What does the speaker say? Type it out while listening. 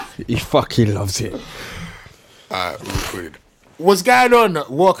He fucking loves it. Recorded. What's going on?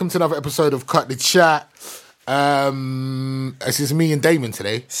 Welcome to another episode of Cut the Chat. This is me and Damon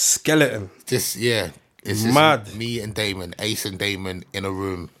today. Skeleton. It's mad. Me and Damon, Ace and Damon in a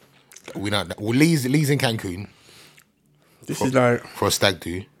room. Lee's in Cancun. This is like for a stag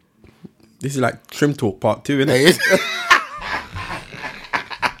do. This is like Trim Talk Part 2, isn't it?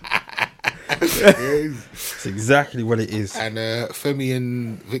 It is. It's exactly what it is. And Femi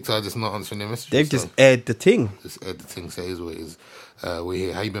and Victor are just not answering their messages. They've just aired the thing. Just aired the thing, so it is what it is. We're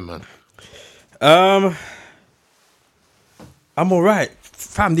here. How you been, man? I'm alright.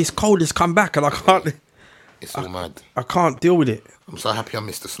 Fam, this cold has come back and I can't... It's all mad. I can't deal with it. I'm so happy I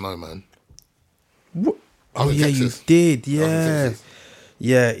missed the snow, man. What? Oh, yeah, Texas. you did. Yeah.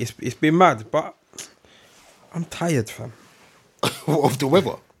 Yeah, it's been mad, but I'm tired, fam. What, of the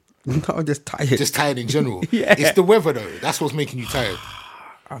weather? No, I'm just tired. Just tired in general. Yeah. It's the weather though. That's what's making you tired.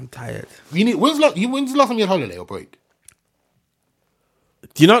 I'm tired. When's the last time you had holiday or break?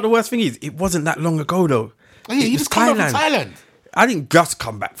 Do you know what the worst thing is? It wasn't that long ago though. Oh yeah, you just come back from Thailand. I didn't just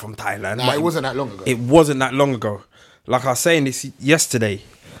come back from Thailand. Nah, it wasn't that long ago. It wasn't that long ago. Like I was saying this yesterday.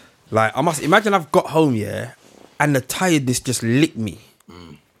 Like I must imagine I've got home, yeah, and the tiredness just licked me.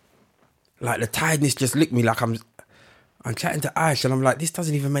 Like the tiredness just licked me. Like I'm chatting to Ash and I'm like, this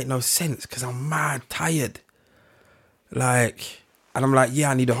doesn't even make no sense because I'm mad tired. Like, and I'm like, yeah,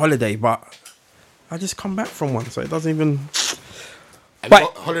 I need a holiday, but I just come back from one, so it doesn't even. Have you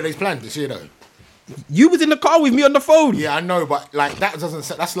got holidays planned this year though? You was in the car with me on the phone. Yeah, I know, but like that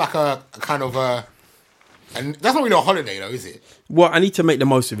doesn't. That's like a kind of a. And that's not really a holiday though, is it? Well, I need to make the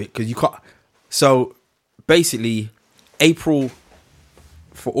most of it because you can't. So basically, April.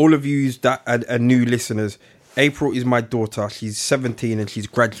 For all of you that are new listeners, April is my daughter. She's 17 and she's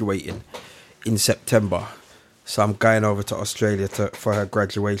graduating in September. So I'm going over to Australia for her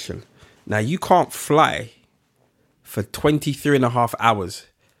graduation. Now, you can't fly for 23 and a half hours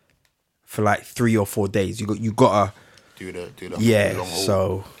for like 3 or 4 days. You gotta do the yeah. long haul.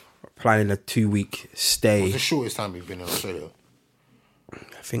 So planning a 2-week stay. What's the shortest time you've been in Australia?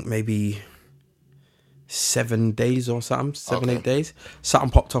 I think maybe 7 days or something, 8 Okay. days. Something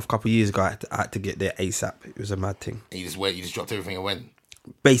popped off a couple of years ago. I had to get there ASAP. It was a mad thing. And you just dropped everything and went?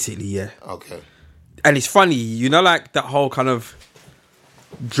 Basically, yeah. Okay. And it's funny, you know, like that whole kind of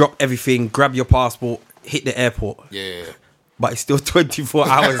drop everything, grab your passport, hit the airport. Yeah. But it's still 24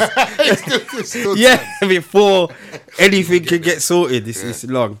 hours. It's still Yeah, time. before anything can get sorted. It's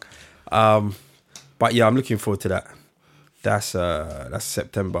long. But yeah, I'm looking forward to that. That's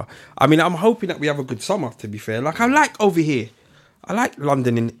September. I mean, I'm hoping that we have a good summer, to be fair. Like, I like over here. I like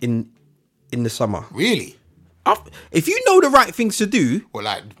London in the summer. Really? If you know the right things to do... Well,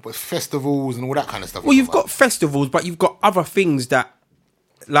 like with festivals and all that kind of stuff. Well, you've got festivals, but you've got other things that...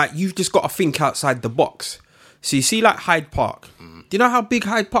 Like, you've just got to think outside the box. So you see, like, Hyde Park. Do you know how big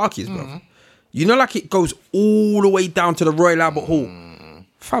Hyde Park is, bro? You know, like, it goes all the way down to the Royal Albert Hall.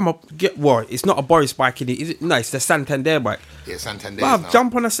 Fam, it's not a Boris bike in it, is it? No, it's the Santander bike. Yeah, Santander. Bruv,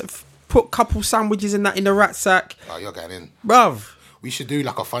 jump on put a couple sandwiches in the rat sack. Oh, you're getting in. Bruv. We should do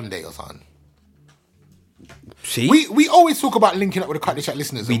like a fun day or something. See? We always talk about linking up with the Cut the Chat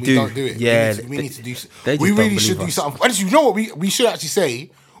listeners and we don't do it. Yeah. We need to do. They just We really don't should believe do us. something. Actually, you know what? We should actually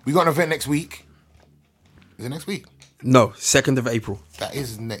say we got an event next week. Is it next week? No, 2nd of April. That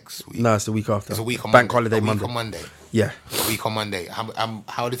is next week. No, it's the week after. It's a week on Bank Monday. holiday A week Monday. on Monday. Yeah. A week on Monday. How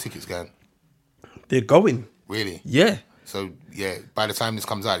are the tickets going? They're going. Really? Yeah. So yeah, by the time this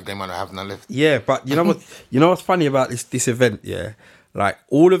comes out, they might not have none left. Yeah, but you know what? You know what's funny about this event? Yeah, like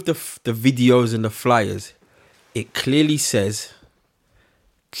all of the videos and the flyers, it clearly says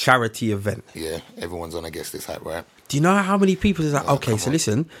charity event. Yeah, everyone's on. I guess this hype, right? Do you know how many people is like? Oh, Okay, come so on.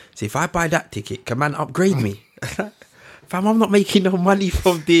 listen. So if I buy that ticket, can man upgrade me? Fam, I'm not making no money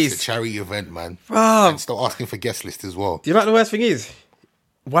from It's a this. charity event, man. Bruv. And start asking for guest list as well. Do you know what the worst thing is?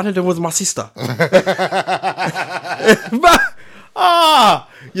 One of them was my sister. You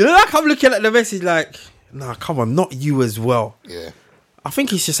know, like I'm looking at the message like, nah, come on, not you as well. Yeah. I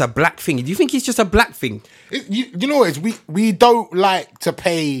think it's just a black thing. Do you think it's just a black thing? You know what? We don't like to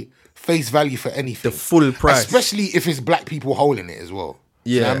pay face value for anything. The full price. Especially if it's black people holding it as well.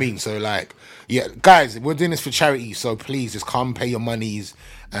 You know Yeah. what I mean? So like, yeah, guys, we're doing this for charity. So please just come pay your monies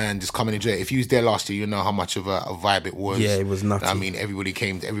and just come and enjoy it. If you was there last year, you know how much of a vibe it was. Yeah, it was nutty. I mean, everybody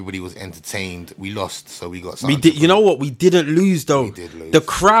came, everybody was entertained. We lost, so we got We something. did. You know what? We didn't lose though. We did lose. The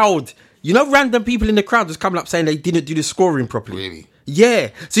crowd. You know, random people in the crowd just coming up saying they didn't do the scoring properly. Really? Yeah.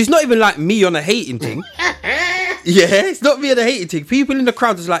 So it's not even like me on a hating thing. Yeah, it's not me and the hating thing. People in the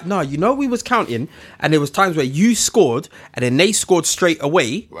crowd was like, no, we was counting, and there was times where you scored, and then they scored straight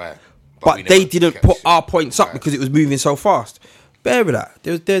away, Right. but they didn't put our points up because it was moving so fast. Bear with that.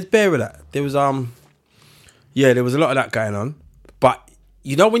 There's bear with that. There was there was a lot of that going on. But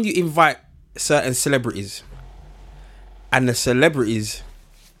when you invite certain celebrities, and the celebrities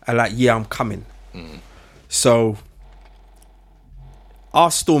are like, yeah, I'm coming. So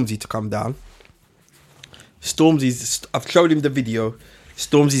ask Stormzy to come down. I've showed him the video.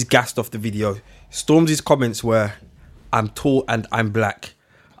 Stormzy's gassed off the video. Stormzy's comments were, I'm tall and I'm black.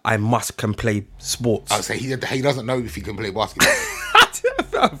 I can play sports. I'll say he doesn't know if he can play basketball.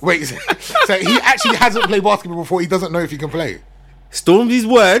 Wait, so he actually hasn't played basketball before. He doesn't know if he can play. Stormzy's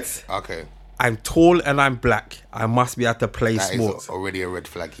words. Okay. I'm tall and I'm black. I must be able to play sports. That is already a red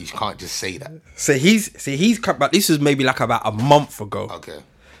flag. He can't just say that. So he's come back. This was maybe like about a month ago. Okay.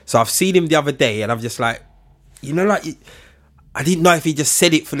 So I've seen him the other day, and I'm just like, I didn't know if he just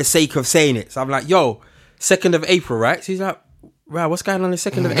said it for the sake of saying it. So I'm like, yo, 2nd of April, right? So he's like, wow, what's going on the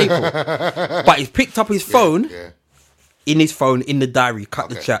 2nd of April? But he's picked up his phone, in his phone, in the diary, cut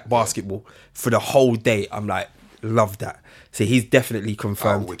the chat, basketball, for the whole day. I'm like, love that. So he's definitely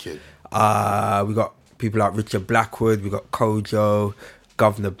confirmed. Oh, wicked. We got people like Richard Blackwood, we got Kojo,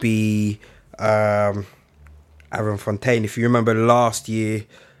 Governor B, Aaron Fontaine. If you remember last year,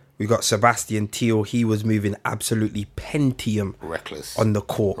 we got Sebastian Teal. He was moving absolutely Pentium, reckless on the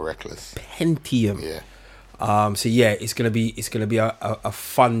court. Reckless Pentium. Yeah. So yeah, it's gonna be a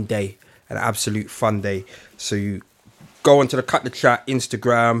fun day, an absolute fun day. So you go onto the Cut the Chat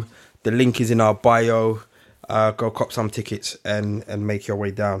Instagram. The link is in our bio. Go cop some tickets and make your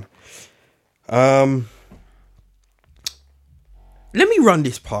way down. Let me run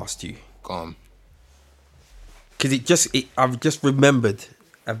this past you. Go on. Because I've just remembered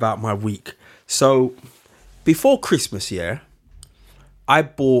about my week. So before Christmas, I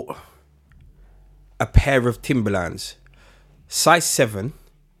bought a pair of Timberlands, size 7,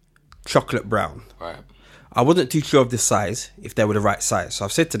 chocolate brown. Right. I wasn't too sure of the size, if they were the right size. So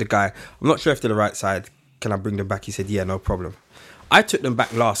I've said to the guy, I'm not sure if they're the right size. Can I bring them back? He said, yeah, no problem. I took them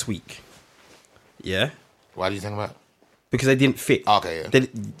back last week. Yeah. Why do you think about? Because they didn't fit. Okay,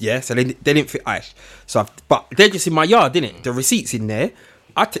 yeah. So they didn't fit Ice. So, but they're just in my yard, didn't it? The receipt's in there.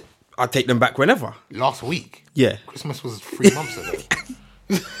 I take them back whenever. Last week? Yeah. Christmas was 3 months ago.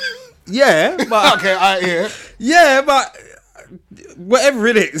 Yeah, but okay, yeah, but whatever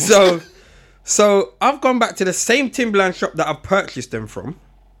in it. So I've gone back to the same Timberland shop that I purchased them from,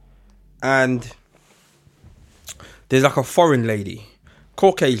 and there's like a foreign lady,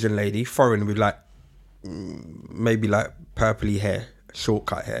 Caucasian lady, foreign with like maybe like purpley hair,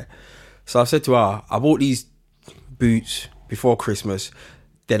 shortcut hair. So I said to her, I bought these boots before Christmas.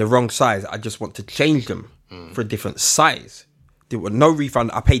 They're the wrong size. I just want to change them for a different size. Didn't want no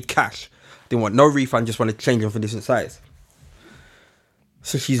refund. I paid cash. Didn't want no refund. Just wanted to change them for a different size.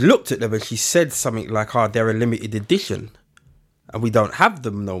 So she's looked at them and she said something like, oh, they're a limited edition and we don't have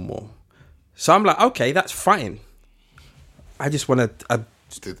them no more. So I'm like, okay, that's fine. I just want to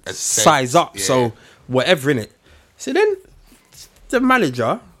size up. Yeah. So whatever in it. So then the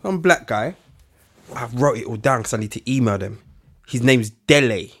manager, some black guy, I wrote it all down because I need to email them. His name's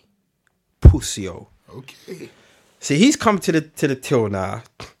Dele Pussio. Okay. So he's come to the till now,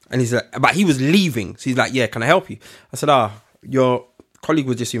 and he's like, but he was leaving. So he's like, yeah, can I help you? I said, your colleague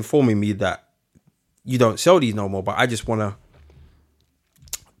was just informing me that you don't sell these no more, but I just want a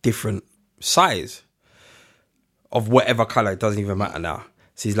different size of whatever colour. It doesn't even matter now.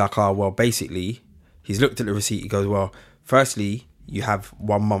 So he's like, well, basically, he's looked at the receipt. He goes, well, firstly, you have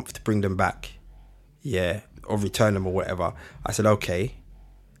 1 month to bring them back. Yeah. Or return them or whatever. I said, okay.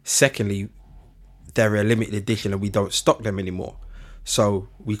 Secondly, they're a limited edition and we don't stock them anymore. So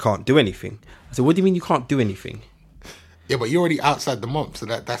we can't do anything. I said, what do you mean you can't do anything? Yeah, but you're already outside the month, so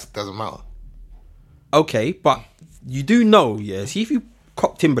that doesn't matter. Okay, but you do know, see if you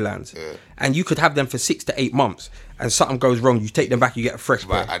cop Timberlands and you could have them for 6 to 8 months and something goes wrong, you take them back, you get a fresh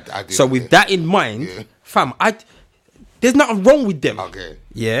pair. I do. So with that in mind, fam, there's nothing wrong with them. Okay.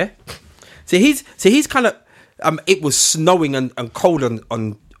 Yeah. So he's kind of, it was snowing and cold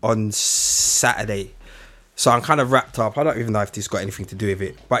on Saturday. So I'm kind of wrapped up. I don't even know if this got anything to do with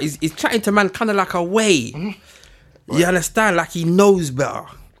it. But he's chatting to man kind of like away. Mm-hmm. Right. You understand? Like he knows better.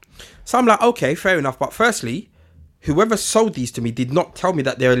 So I'm like, okay, fair enough. But firstly, whoever sold these to me did not tell me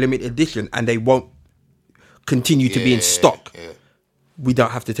that they're a limited edition and they won't continue to be in stock. Yeah. We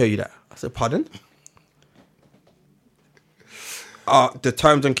don't have to tell you that. I said, pardon? The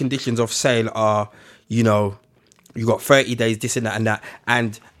terms and conditions of sale are, you got 30 days, this and that and that.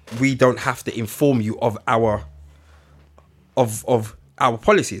 And we don't have to inform you of our of our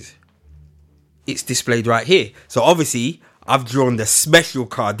policies. It's displayed right here. So obviously, I've drawn the special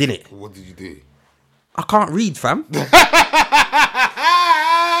card, didn't it? What did you do? I can't read, fam.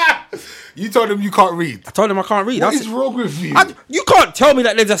 You told him you can't read. I told him I can't read. What is wrong with you? You can't tell me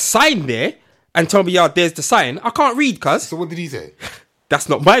that there's a sign there and tell me, yeah, there's the sign. I can't read, cuz. So what did he say? That's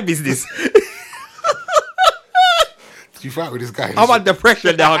not my business. Did you fight with this guy? I'm under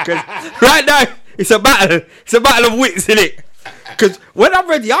pressure now, because right now, it's a battle. It's a battle of wits, innit? Because when I'm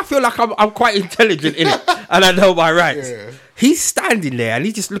ready, I feel like I'm quite intelligent, innit? And I know my rights. Yeah. He's standing there and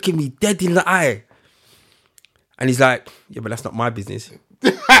he's just looking me dead in the eye. And he's like, yeah, but that's not my business.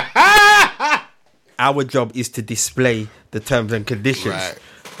 Our job is to display the terms and conditions. Right.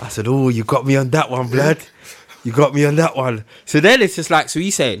 I said, oh, you got me on that one, blood. You got me on that one. So then it's just like, so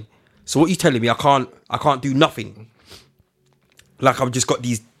he's saying, so what you telling me? I can't do nothing. Like I've just got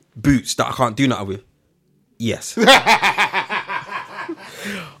these boots that I can't do nothing with. Yes.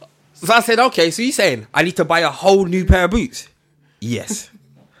 So I said, okay, so you're saying I need to buy a whole new pair of boots? Yes.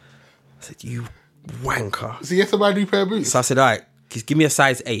 I said, you wanker. So you have to buy a new pair of boots? So I said, all right, just give me a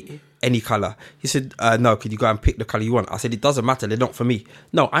size 8, any colour. He said, no, could you go and pick the colour you want? I said, it doesn't matter, they're not for me.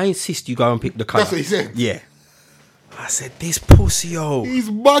 No, I insist you go and pick the colour. That's what he said? Yeah. I said, this pussy-o. He's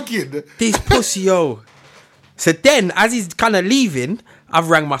mugging. This pussy-o. So then, as he's kind of leaving,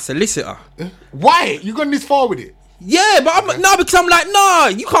 I've rang my solicitor. Why? You gone this far with it? Yeah, but because I'm like,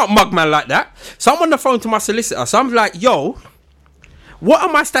 no, you can't mug man like that. So I'm on the phone to my solicitor. So I'm like, yo, what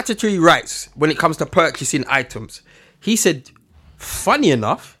are my statutory rights when it comes to purchasing items? He said, funny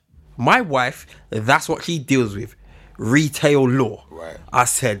enough, my wife, that's what she deals with. Retail law. Right. I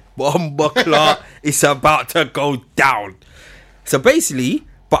said, bomba clock, it's about to go down. So basically,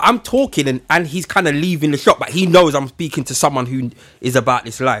 but I'm talking and he's kind of leaving the shop, but he knows I'm speaking to someone who is about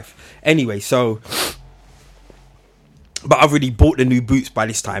this life. Anyway, so, but I've already bought the new boots by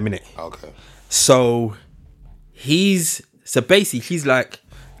this time, innit? Okay. So basically, she's like,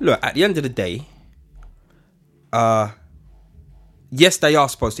 look, at the end of the day, yes, they are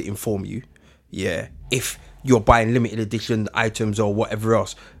supposed to inform you, yeah, if you're buying limited edition items or whatever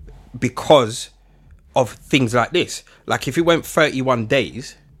else, because of things like this. Like if it went 31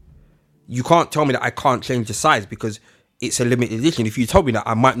 days, you can't tell me that I can't change the size because it's a limited edition. If you told me that,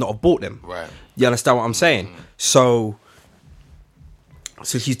 I might not have bought them. Right. You understand what I'm saying? Mm-hmm. So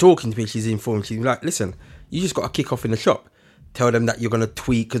she's talking to me, she's informed, she's like, listen, you just got to kick off in the shop. Tell them that you're going to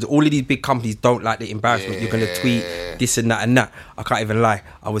tweet, because all of these big companies don't like the embarrassment. Yeah. You're going to tweet this and that and that. I can't even lie.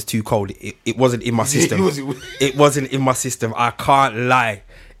 I was too cold. It wasn't in my system. It wasn't in my system. I can't lie.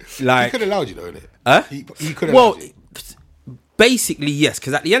 Like, he could have allowed you, though, innit? Huh? He could have allowed you. Basically, yes,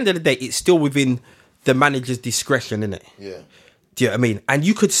 because at the end of the day, it's still within the manager's discretion, innit? Yeah. Do you know what I mean? And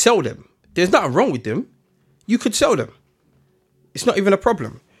you could sell them. There's nothing wrong with them. You could sell them. It's not even a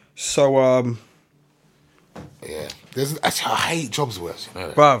problem. So, yeah. I hate jobs worse, you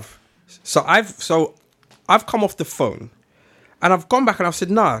know. Bruv. So I've come off the phone and I've gone back and I've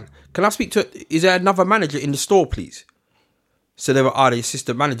said, nah, can I speak to, is there another manager in the store, please? So they were, the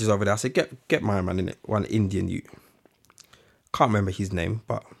assistant managers over there. I said, get my man in it, one Indian youth. Can't remember his name,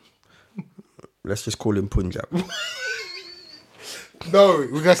 but let's just call him Punjab. No,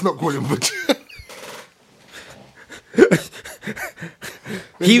 let's not call him Punjab.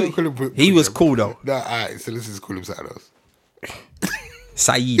 He was cool though. Nah, alright, so let's just call him something else.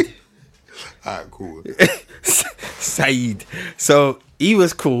 Saeed. Alright, cool. Saeed. So he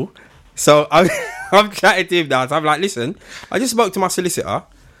was cool. So I'm chatting to him now. So I'm like, listen, I just spoke to my solicitor,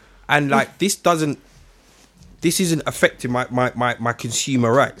 and like this isn't affecting my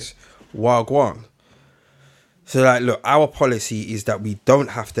consumer rights. Wagwan. So like, look, our policy is that we don't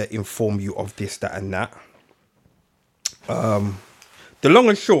have to inform you of this, that, and that. The long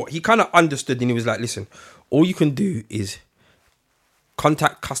and short, he kind of understood and he was like, listen, all you can do is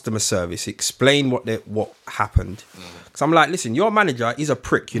contact customer service, explain what happened. Because I'm like, listen, your manager is a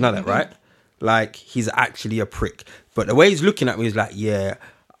prick, you know that, right? Like, he's actually a prick. But the way he's looking at me is like, yeah,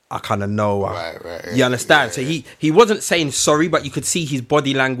 I kind of know. Right. You understand? Yeah. So he wasn't saying sorry, but you could see his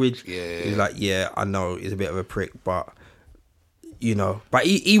body language. Yeah. He's like, yeah, I know he's a bit of a prick, but, you know. But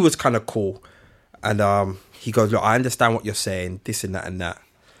he was kind of cool. And he goes, look, I understand what you're saying, this and that,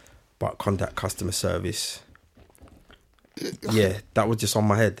 but contact customer service. Yeah, that was just on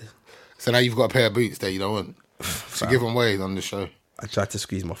my head. So now you've got a pair of boots that you don't want. So give them away on the show. I tried to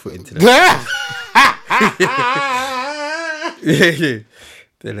squeeze my foot into them.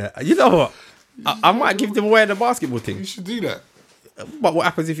 You know what? I might give them away in the basketball thing. You should do that. But what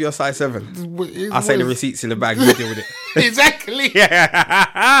happens if you're a size 7? It I say the was- receipts in the bag, you deal with it. Exactly.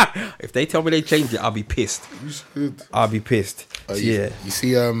 If they tell me they changed it, I'll be pissed. I'll be pissed. So, yeah. You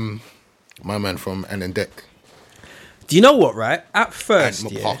see, my man from Ann Deck. Do you know what, right? At And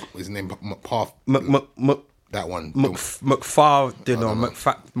first, yeah. McPath, his name McPath. That one. McFarden or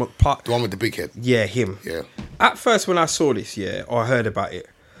McPart. The one with the big head. Yeah, him. Yeah. At first, when I saw this, yeah, or I heard about it,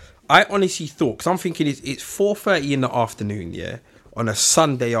 I honestly thought, because I'm thinking it's 4:30 in the afternoon, yeah, on a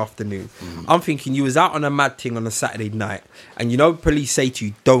Sunday afternoon. I'm thinking you was out on a mad thing on a Saturday night, and you know police say to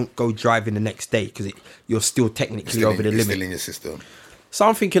you, don't go driving the next day because you're still technically over the It's limit. still in your system. So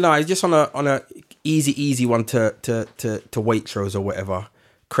I'm thinking, it's just on a easy one to Waitrose or whatever.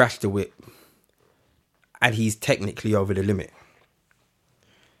 Crash the whip, and he's technically over the limit.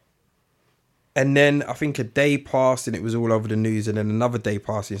 And then I think a day passed, and it was all over the news. And then another day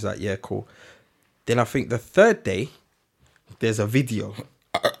passed, and it's like, yeah, cool. Then I think the third day, there's a video,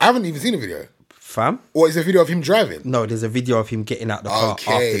 I haven't even seen a video. fam. Or is a video of him driving? No, there's a video of him getting out the car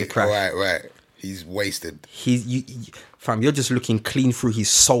after the crash. Right. He's wasted. Fam, you're just looking clean through his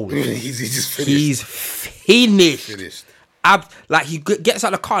soul. He's just finished. He's finished. Finished. Like he gets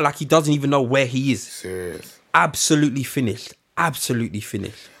out of the car like he doesn't even know where he is. Serious. Absolutely finished. Absolutely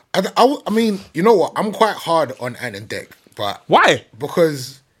finished. I mean, you know what? I'm quite hard on Ant and Dec, but Why?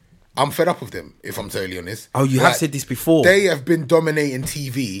 because I'm fed up with them, if I'm totally honest. Oh, you have said this before. They have been dominating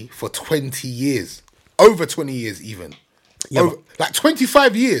TV for 20 years. Over 20 years, even. Yeah, like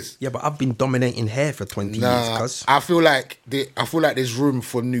 25 years. Yeah, but I've been dominating hair for 20 years, cuz. I feel like there's room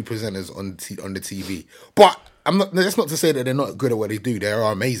for new presenters on the TV. But that's not to say that they're not good at what they do. They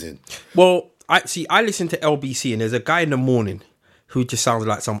are amazing. Well, I listen to LBC, and there's a guy in the morning who just sounds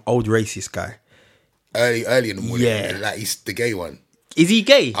like some old racist guy. Early in the morning. Yeah. Like he's the gay one. Is he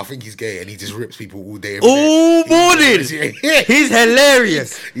gay? I think he's gay and he just rips people all day. Every All day. morning. Yeah. He's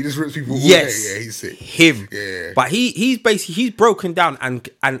hilarious. He just rips people all Yes. day. Yeah, he's sick. Him. Yeah. But he's basically, he's broken down and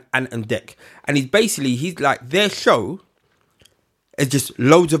Deck. And he's like, their show is just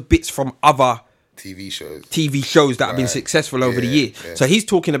loads of bits from other TV shows that have been successful over the years. Yeah. So he's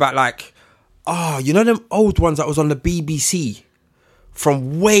talking about like, you know them old ones that was on the BBC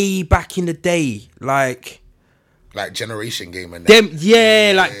from way back in the day, like Generation Game and them,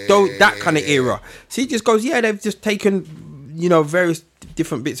 that kind of era. So he just goes, they've just taken, various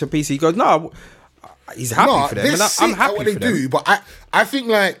different bits and pieces. He goes, no, he's happy for them, they're and sick I'm happy at what they for them. do. But I think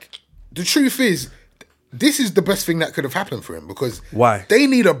like the truth is, this is the best thing that could have happened for him because Why? They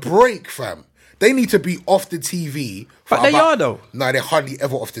need a break, fam. They need to be off the TV. But they are though. No, they're hardly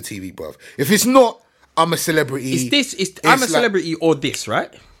ever off the TV, bruv. If it's not, I'm a celebrity. I'm a celebrity or this,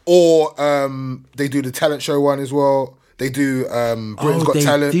 right? Or they do the talent show one as well. They do Britain's Got they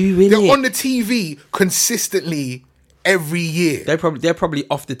Talent. do, They're innit? on the TV consistently every year. They're probably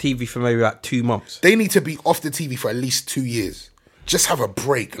off the TV for maybe about 2 months. They need to be off the TV for at least 2 years. Just have a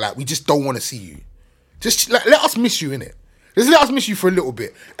break. Like, we just don't want to see you. Just let us miss you, innit? Just let us miss you for a little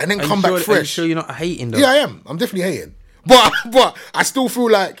bit and then come back Are you fresh. sure you're not hating though? Yeah, I am. I'm definitely hating. But I still feel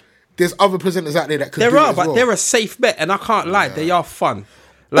like there's other presenters out there that could do it as well. They're a safe bet, and I can't lie, they are fun.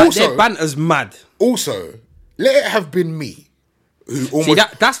 Like Also- their banter's mad. Also, let it have been me who almost See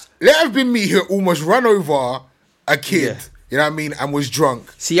that's let it have been me who almost ran over a kid. Yeah. You know what I mean? And was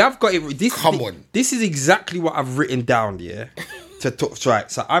drunk. See, I've got it. Come on. This is exactly what I've written down. Yeah, to talk right.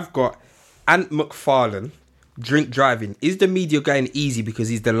 So I've got Ant McFarlane. Drink driving. Is the media going easy because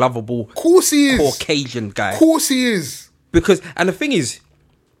he's the lovable Of course he is. Caucasian guy? Of course he is. Because, and the thing is,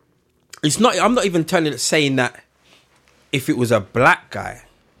 it's not. I'm not even saying that if it was a black guy,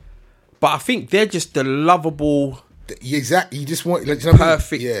 but I think they're just the lovable, Exactly. You just want like, you know what I mean?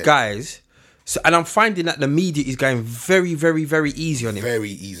 perfect guys. So, and I'm finding that the media is going very, very, very easy on him.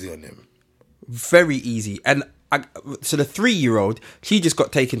 Very easy on him. Very easy. And so the 3-year-old, she just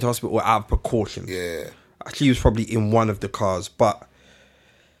got taken to hospital out of precaution. Yeah. She was probably in one of the cars, but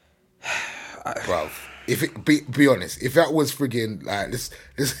Bruv. If it be honest, if that was friggin' like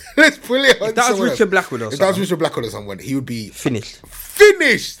let's pull it on. if that was someone Richard else. Blackwood or If that was something, Richard Blackwood or someone, he would be finished.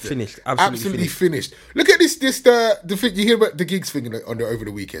 Finished. Absolutely finished. Look at this the thing you hear about the gigs thing over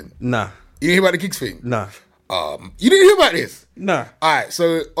the weekend. Nah. You didn't hear about the gigs thing? Nah. You didn't hear about this? Nah. Alright,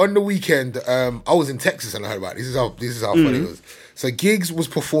 so on the weekend, I was in Texas and I heard about it. This is how funny it was. So Giggs was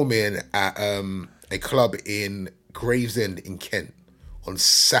performing at a club in Gravesend in Kent on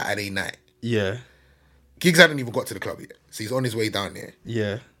Saturday night. Yeah. Giggs hadn't even got to the club yet. So he's on his way down there.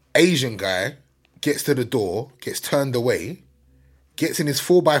 Yeah. Asian guy gets to the door, gets turned away, gets in his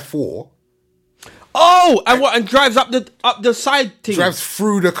 4x4. Oh, and what? And drives up the side thing. Drives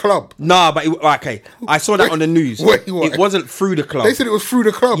through the club. Nah, but okay. I saw that on the news. Wait, what? It wasn't through the club. They said it was through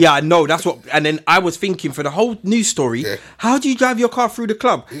the club. Yeah, I know. That's what. And then I was thinking for the whole news story, how do you drive your car through the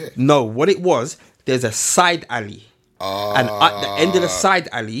club? Yeah. No, what it was, there's a side alley. And at the end of the side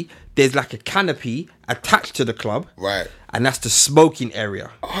alley, there's like a canopy attached to the club. Right. And that's the smoking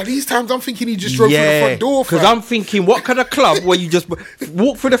area. Oh, these times I'm thinking he just drove through the front door. Because I'm thinking, what kind of club where you just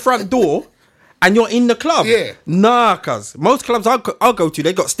walk through the front door and you're in the club? Yeah. Nah, cuz most clubs I'll go to,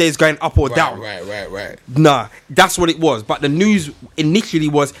 they got stairs going up or down. Right. Nah, that's what it was. But the news initially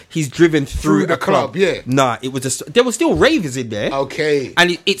was he's driven through the a club. Yeah. Nah, it was there were still ravers in there. Okay.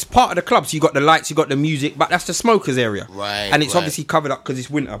 And it's part of the club. So you got the lights, you got the music, but that's the smokers area. Right. And it's obviously covered up because it's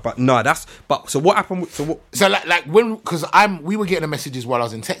winter. But nah, so what happened? So like when, because we were getting the messages while I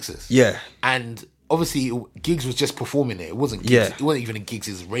was in Texas. Yeah. And obviously, Giggs was just performing it. It wasn't Giggs, Yeah. It wasn't even a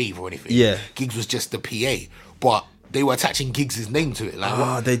Giggs' rave or anything. Yeah. Giggs was just the PA. But they were attaching Giggs' name to it. Like,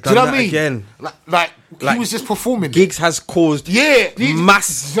 what? they Do done you know that what I mean? again. Like he was just performing. Giggs has caused mass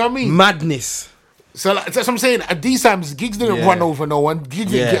you know what I mean? madness. So that's what I'm saying. At these times, Giggs didn't Yeah. run over no one.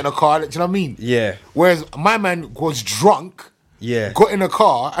 Giggs didn't Yeah. get in a car. Do you know what I mean? Yeah. Whereas my man was drunk. Yeah. Got in a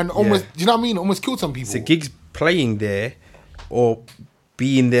car and almost, Yeah. do you know what I mean? Almost killed some people. So Giggs playing there or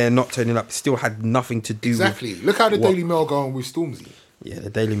being there, not turning up, still had nothing to do Exactly. with... Look how the what- Daily Mail going with Stormzy. Yeah,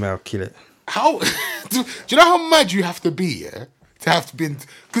 the Daily Mail kill it. How do you know how mad you have to be, yeah, to have been,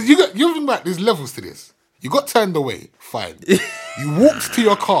 because you think about there's levels to this. You got turned away, fine. You walked to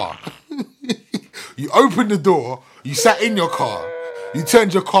your car, you opened the door, you sat in your car, you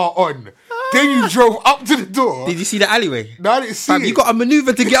turned your car on, then you drove up to the door. Did you see the alleyway? No, I didn't see Fam, it. you got a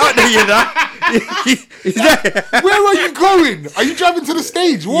maneuver to get out there, you know? Is that... Where are you going? Are you driving to the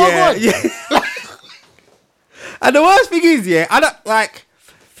stage? What? Yeah. And the worst thing is, yeah, I don't like,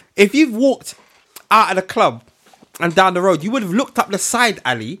 if you've walked out of the club and down the road, you would have looked up the side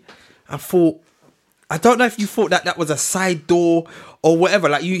alley and thought, I don't know if you thought that was a side door or whatever.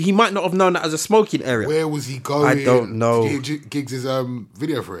 Like he might not have known that as a smoking area. Where was he going? I don't know. Did you hear Giggs'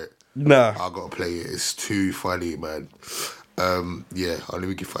 video for it? Nah. I gotta play it. It's too funny, man. Yeah, I'll let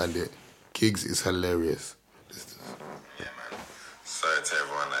me find it. Giggs is hilarious. Yeah, man. Sorry to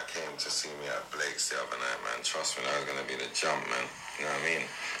everyone that came to see me at Blake's the other night, man. Trust me, that was gonna be the jump, man. You know what I mean?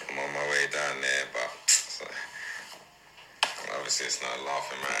 I'm on my way down there, but obviously it's not a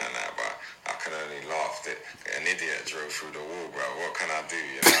laughing matter now, but I can only laugh that an idiot drove through the wall, bro. What can I do?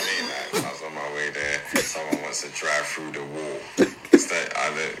 You know what I mean? Like, I was on my way there. Someone wants to drive through the wall.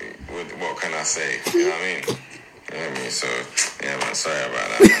 What can I say? You know what I mean? You know what I mean? So, yeah, man, sorry about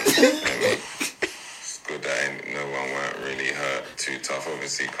that, man. You know what I mean? It's good that no one weren't really hurt too tough.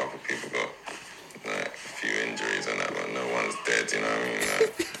 Obviously, a couple of people got like a few injuries and that, but no one's dead, you know what I mean?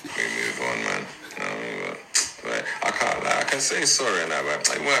 Like, we move on, man. You know what I mean? But I can't lie, I can say sorry and that,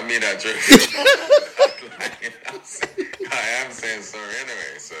 but it weren't me that drove. I am saying sorry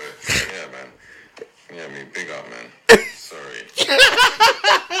anyway, so yeah, man. Yeah, me, big up, man. Sorry.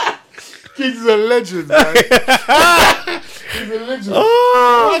 Giggs is a legend, man. He's a legend.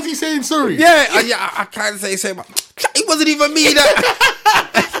 Why is he saying sorry? Yeah, I can't say so, but it wasn't even me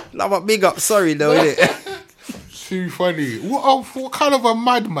that. No, but big up, sorry though, innit? Too funny. What kind of a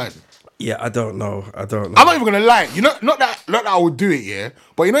madman? Yeah, I don't know. I'm not even gonna lie. You know, not that I would do it, yeah.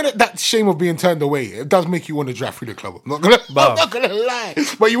 But you know that shame of being turned away, it does make you want to drive through the club. I'm not gonna lie.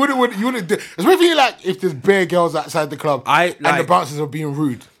 But you wouldn't do. Especially like if there's bare girls outside the club and the bouncers are being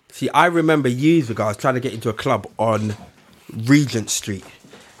rude. See, I remember years ago I was trying to get into a club on Regent Street,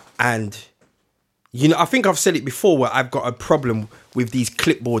 and you know, I think I've said it before where I've got a problem with these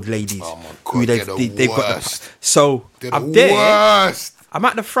clipboard ladies. Oh my God, they've got so they're I'm the there. Worst. I'm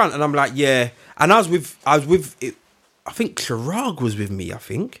at the front and I'm like, yeah. And I was with I think Chirag was with me, I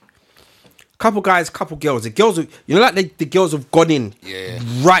think. Couple guys, couple girls. The girls, you know, like the girls have gone in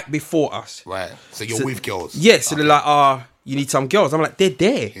right before us. Right. So you're with girls. Yeah, so they're like, you need some girls. I'm like, they're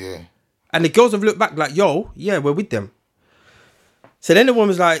there. Yeah. And the girls have looked back like, yo, yeah, we're with them. So then the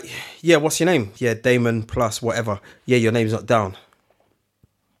woman's like, yeah, what's your name? Yeah, Damon plus whatever. Yeah, your name's not down.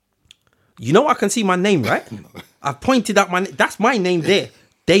 You know I can see my name, right? I've pointed out that's my name there.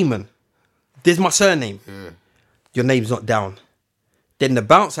 Damon. There's my surname. Yeah. Your name's not down. Then the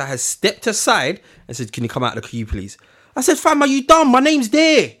bouncer has stepped aside and said, can you come out of the queue, please? I said, fam, are you dumb? My name's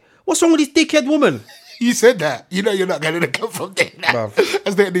there. What's wrong with this dickhead woman? You said that. You know you're not going to come from there now.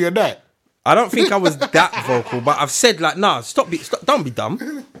 That's the end of your night. I don't think I was that vocal, but I've said like, nah, stop, don't be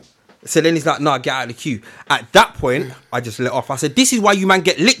dumb. So then he's like, nah, get out of the queue. At that point, I just let off. I said, this is why you man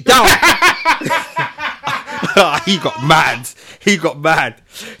get licked down. He got mad. he got mad.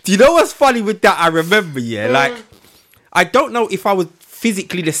 Do you know what's funny with that? I remember, like, I don't know if I was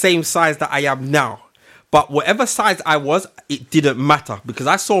physically the same size that I am now, but whatever size I was, it didn't matter because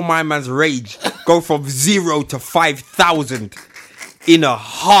I saw my man's rage go from 0 to 5,000 in a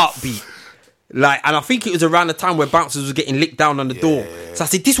heartbeat. Like, and I think it was around the time where bouncers was getting licked down on the door. So I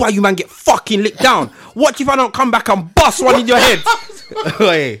said, "This is why you man get fucking licked down. Watch if I don't come back and bust one in your head."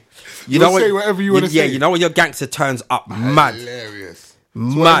 Hey, you know what? Say whatever you want to say. Yeah, you know when your gangster turns up, mad. Hilarious. So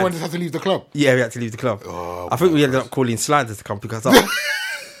Mad. everyone just had to leave the club. Yeah, we had to leave the club. Oh, I think we ended up calling Sliders to come pick us up.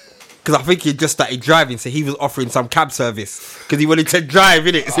 Because I think he just started driving, so he was offering some cab service. Because he wanted to drive,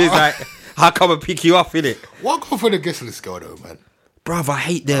 innit? So he's like, I'll come and pick you up, innit? What go for the guest list girl though, man? Bruv, I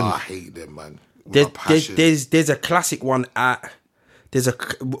hate them. I hate them, man. With my passion. There's a classic one at... There's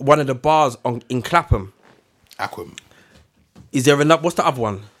one of the bars in Clapham. Aquam. Is there another... What's the other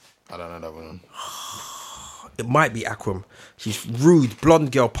one? I don't know that one. It might be Aquam. She's rude,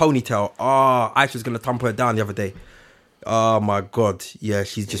 blonde girl, ponytail. Aisha's gonna thump her down the other day. Oh my god, yeah,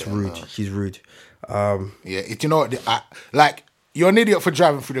 she's just rude. No. She's rude. Yeah, you know what? Like, you're an idiot for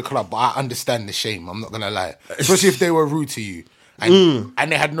driving through the club, but I understand the shame. I'm not gonna lie, especially if they were rude to you and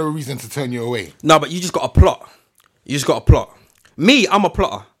they had no reason to turn you away. No, but you just got to plot. You just got to plot. Me, I'm a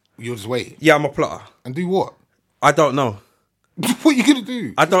plotter. You'll just wait. Yeah, I'm a plotter. And do what? I don't know. What are you gonna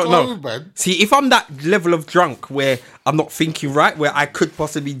do? I don't know. Man. See, if I'm that level of drunk where I'm not thinking right, where I could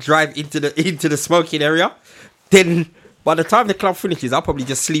possibly drive into the smoking area, then by the time the club finishes, I'll probably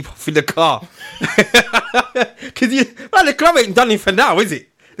just sleep off in the car. Because the club ain't done it for now, is it?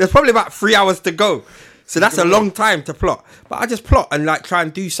 There's probably about 3 hours to go, so that's a long time to plot. But I just plot and like try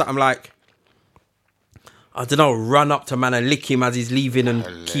and do something like, I don't know, run up to man and lick him as he's leaving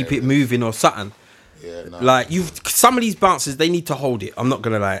and keep it moving or something. Yeah, no. Like some of these bouncers, they need to hold it. I'm not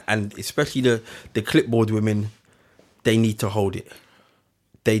gonna lie, and especially the clipboard women, they need to hold it.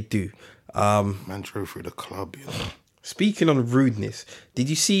 They do. Man drove through the club. You know? Speaking on rudeness, did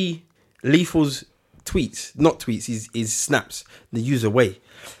you see Lethal's tweets? Not tweets, his snaps. The user way.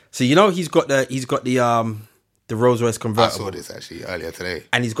 So you know he's got the Rolls Royce convertible. I saw this actually earlier today,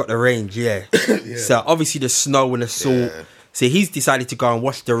 and he's got the range. Yeah. Yeah. So obviously the snow and the salt. Yeah. So he's decided to go and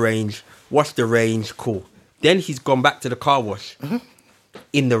wash the range. Cool. Then he's gone back to the car wash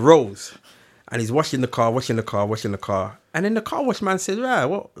in the Rolls. And he's washing the car. And then the car wash man says, "Right,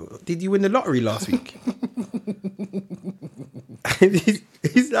 what did you win the lottery last week?" And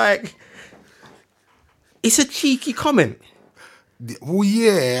he's like, it's a cheeky comment. Well,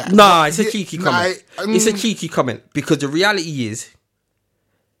 yeah. Nah, it's a cheeky comment. It's a cheeky comment because the reality is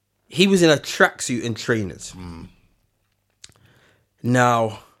he was in a tracksuit and trainers.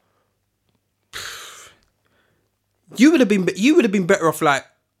 Now, you would have been better off like,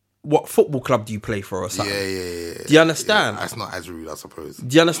 what football club do you play for or something? Yeah. Do you understand? Yeah, that's not as rude, I suppose.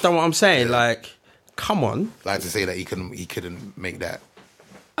 Do you understand what I'm saying? Yeah. Like, come on. Like to say that he couldn't make that.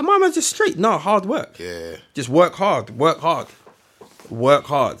 And my man's just straight. No, hard work. Yeah. Just work hard.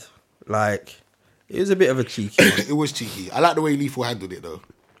 Like, it was a bit of a cheeky. It was cheeky. I like the way Lethal handled it though.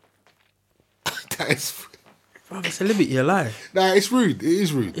 That is... Bro, it's a liberty alive. Nah, it's rude. It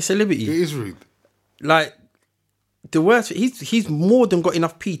is rude. It's a liberty. It is rude. Like, the worst, he's more than got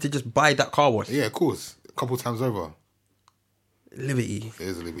enough P to just buy that car wash. Yeah, of course. A couple times over. Liberty. It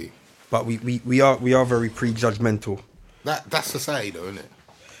is a liberty. But we are very prejudgmental. That's society though, isn't it?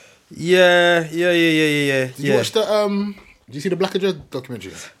 Yeah. Did you watch the did you see the Black and Dread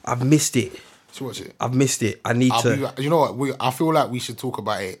documentary? I've missed it. Did you watch it? I've missed it. I need to. You know what? I feel like we should talk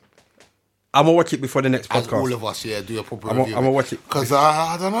about it. I'm gonna watch it before the next podcast. As all of us, yeah, do a proper review. I'm gonna watch it because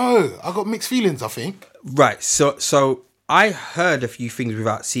I don't know. I got mixed feelings. I think. Right. So I heard a few things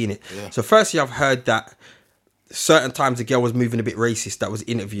without seeing it. Yeah. So firstly, I've heard that certain times the girl was moving a bit racist that was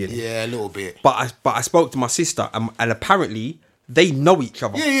interviewing. Yeah, a little bit. But I spoke to my sister and apparently they know each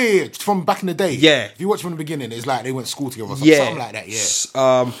other. Yeah. From back in the day. Yeah. If you watch from the beginning, it's like they went to school together. Something like that.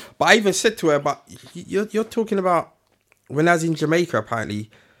 Yeah. But I even said to her, "But you're talking about when I was in Jamaica. Apparently,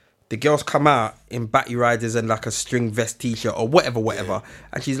 the girls come out in batty riders and like a string vest t-shirt or whatever. Yeah.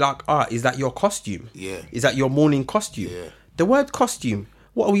 And she's like, is that your costume? Yeah. Is that your morning costume? Yeah. The word costume.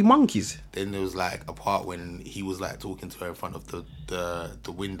 What are we, monkeys?" Then there was like a part when he was like talking to her in front of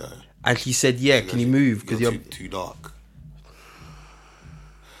the window, and she said, "Yeah, can you move because you're too dark."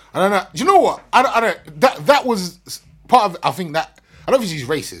 I don't know. Do you know what? I don't. That was part of. I think that I don't think she's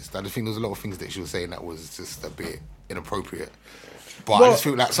racist. I just think there's a lot of things that she was saying that was just a bit inappropriate. But I just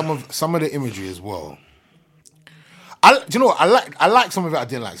feel like some of the imagery as well. Do you know what? I like some of it. I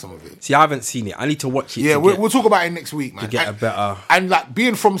didn't like some of it. See, I haven't seen it. I need to watch it. Yeah, we'll talk about it next week, man. To get a better... And like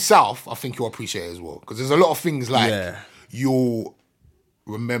being from South, I think you'll appreciate it as well. Because there's a lot of things like you'll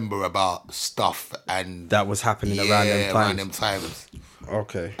remember about stuff and That was happening around them times. around them times.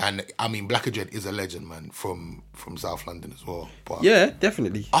 Okay. And I mean, Black Dread is a legend, man, from South London as well. But Yeah,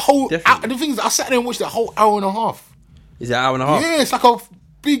 definitely. a whole Definitely. the thing is, I sat there and watched that whole hour and a half. Is it an hour and a half? Yeah, it's like a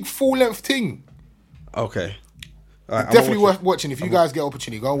big full length thing. Okay. All right, I'm Definitely gonna watch worth watching. If you guys get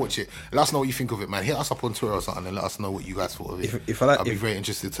opportunity, go and watch it. Let us know what you think of it, man. Hit us up on Twitter or something and let us know what you guys thought of it. I'd be very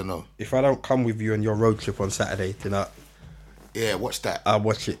interested to know. it. If I don't come with you on your road trip on Saturday, then Yeah, watch that. I'll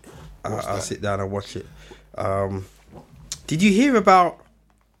watch it. I'll that. sit down and watch it. Did you hear about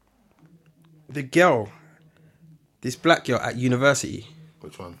the girl, this black girl at university?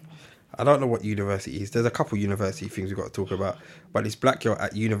 Which one? I don't know what university it is. There's a couple university things we've got to talk about. But this black girl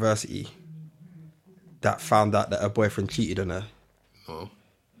at university that found out that her boyfriend cheated on her. No.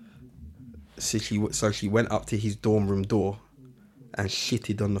 So she went up to his dorm room door and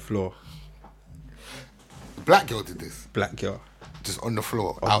shitted on the floor. The black girl did this. Black girl. Just on the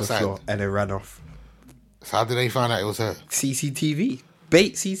floor, On outside. the floor, and then ran off. So how did they find out it was her? CCTV.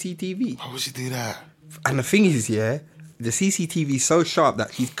 Bait CCTV. Why would she do that? And the thing is, yeah, the CCTV is so sharp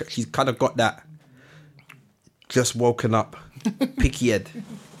that she's kind of got that just woken up, picky head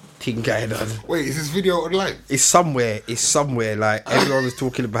thing going on. Wait, is this video online? It's somewhere. Like, everyone was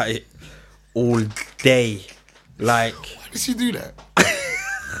talking about it all day. Like, Why did she do that?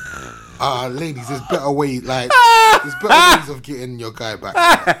 Ladies, there's better ways. Like, there's better ways of getting your guy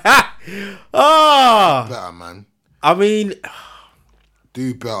back. oh, Better, man. I mean,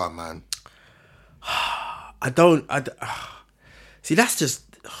 Do better, man. see, that's just,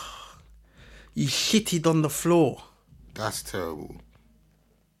 you shitted on the floor. That's terrible.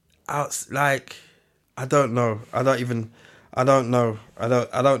 Like, I don't know. I don't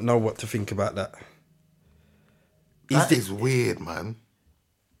know what to think about that. That is weird, man.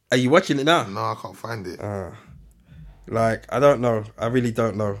 Are you watching it now? No, I can't find it. Like, I don't know. I really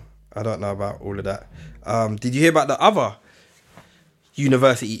don't know. I don't know about all of that. Did you hear about the other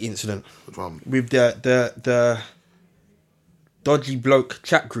university incident Which one? with the dodgy bloke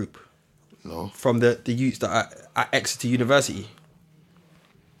chat group No. from the youths that are at Exeter University?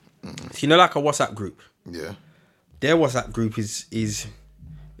 So, you know, like a WhatsApp group. Yeah. Their WhatsApp group is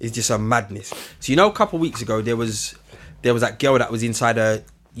just a madness. So, you know, a couple of weeks ago there was that girl that was inside a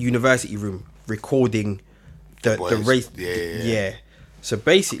university room recording the Boys. race. Yeah. So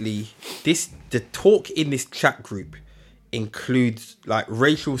basically, the talk in this chat group includes like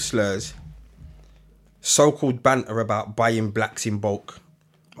racial slurs, so-called banter about buying blacks in bulk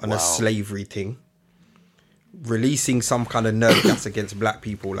on a slavery thing, releasing some kind of nerve gas against black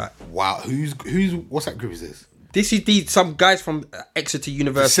people. Like, Wow. Who's what's that group is this? this is some guys from Exeter The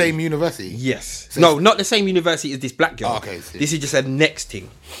University. same university? Yes. So No, not the same university as this black girl. Oh, okay, see. This is just a next thing.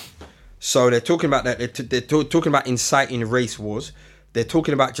 So they're talking about that. They're talking about inciting race wars. They're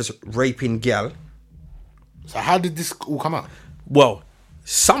talking about just raping gal. So how did this all come out? Well,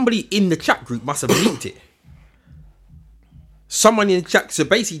 somebody in the chat group must have leaked it. Someone in the chat. So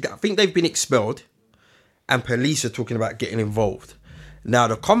basically, I think they've been expelled, and police are talking about getting involved. Now,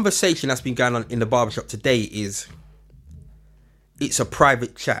 the conversation that's been going on in the barbershop today is, it's a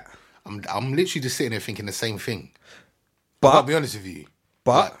private chat. I'm literally just sitting there thinking the same thing. But I'll be honest with you.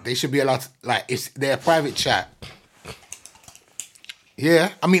 But- Like, they should be allowed to, like, if they're a private chat.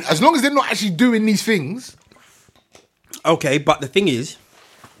 Yeah. I mean, as long as they're not actually doing these things. okay, but the thing is,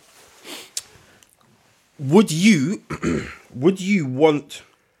 would you want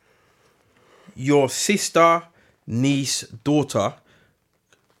your sister, niece, daughter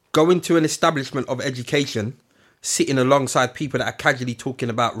going to an establishment of education, sitting alongside people that are casually talking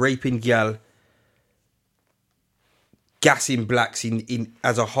about raping gal, gassing blacks in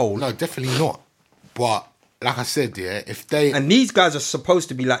as a whole? No, definitely not. But like I said, yeah, if they And these guys are supposed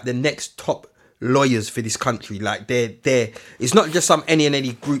to be like the next top lawyers for this country. Like they're it's not just some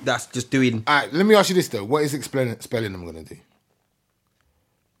any group that's just doing. all right, let me ask you this though: what is spelling them gonna do?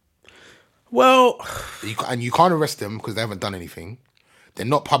 Well, You can't arrest them because they haven't done anything. They're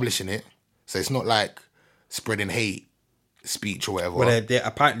not publishing it, so it's not like spreading hate speech or whatever. well, they're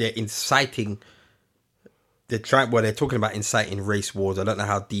apparently they're inciting. They're talking about inciting race wars. I don't know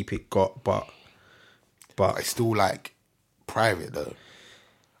how deep it got, but It's still like private though.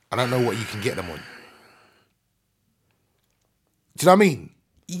 I don't know what you can get them on. Do you know what I mean?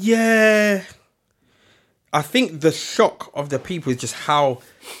 yeah, I think the shock of the people is just how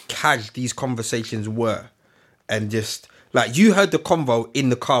cash these conversations were, and just like you heard the convo in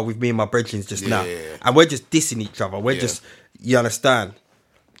the car with me and my brethren just now, Yeah. and we're just dissing each other. We're just, you understand.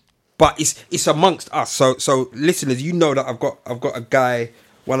 But it's amongst us. So listeners, you know that I've got a guy,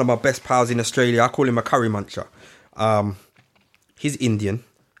 one of my best pals in Australia. I call him a curry muncher. He's Indian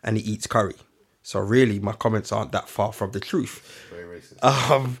and he eats curry. So really, my comments aren't that far from the truth. Very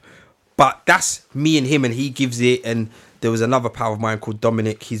racist. But that's me and him, and he gives it. And there was another pal of mine called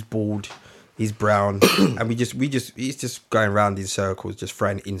Dominic. He's bald, he's brown, and he's just going around in circles, just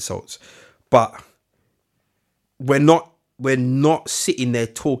throwing insults. But we're not sitting there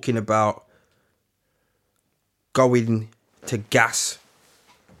talking about going to gas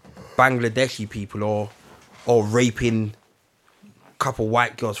Bangladeshi people or raping a couple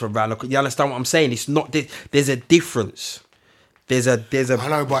white girls from around. You understand what I'm saying? It's not. There's a difference. There's a. I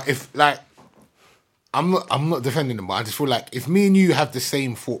know, but if like, I'm not defending them, but I just feel like if me and you have the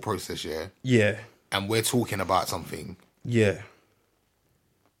same thought process, Yeah. and we're talking about something, Yeah.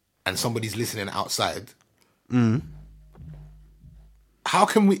 and somebody's listening outside, how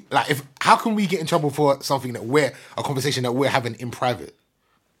can we get in trouble for something a conversation that we're having in private?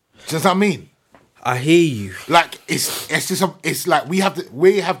 Do you know what I mean? I hear you. Like it's like we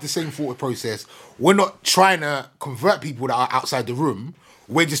have the same thought process. We're not trying to convert people that are outside the room.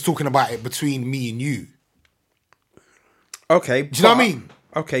 We're just talking about it between me and you. Okay. Do you know what I mean?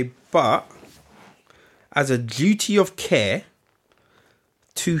 Okay, but as a duty of care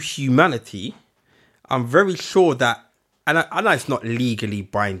to humanity, I'm very sure that, and I know it's not legally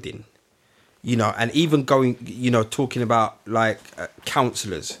binding, you know, and even going, you know, talking about like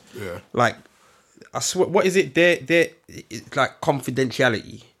counsellors. Yeah. Like, I swear, what is it? It's like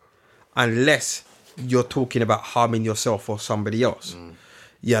confidentiality, unless you're talking about harming yourself or somebody else.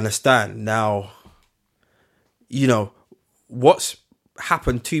 You understand? Now, you know, what's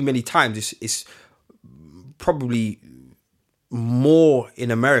happened too many times is probably more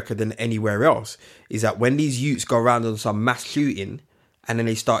in America than anywhere else, is that when these youths go around on some mass shooting and then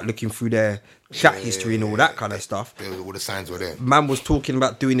they start looking through their chat history and all that kind of stuff. All the signs were there. Man was talking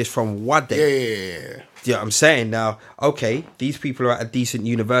about doing this from Wade. Yeah. Do you know what I'm saying? Now, okay, these people are at a decent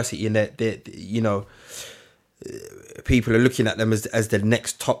university and they're you know, people are looking at them as the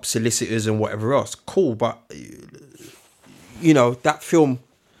next top solicitors and whatever else. Cool, but, you know, that film,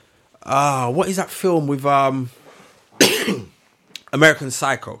 what is that film with American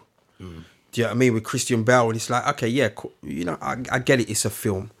Psycho? Do you know what I mean? With Christian Bale, and it's like, okay, yeah, cool. You know, I get it, it's a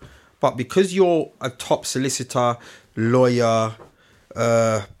film. But because you're a top solicitor, lawyer,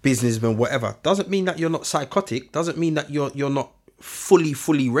 businessman, whatever, doesn't mean that you're not psychotic, doesn't mean that you're not fully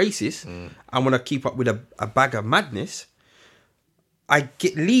racist and want to keep up with a bag of madness. I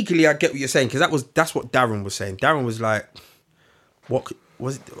get what you're saying, because that's what Darren was saying. Darren was like, what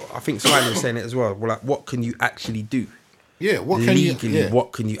was it? I think Simon was saying it as well. Well, like, what can you actually do? Yeah, what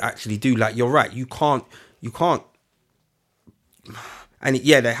can you actually do? Like, you're right, you can't, and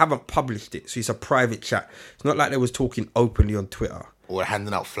they haven't published it, so it's a private chat. It's not like they was talking openly on Twitter or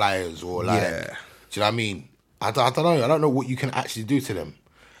handing out flyers or like, Yeah. do you know what I mean? I don't know. I don't know what you can actually do to them.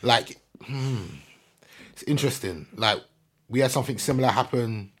 Like, it's interesting. Like, we had something similar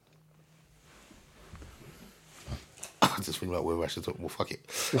happen. I just think like where I should talk. Well, fuck it.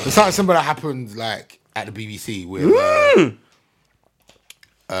 There's something similar happened like at the BBC with.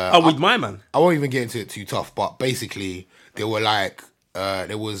 with my man. I won't even get into it too tough, but basically they were like,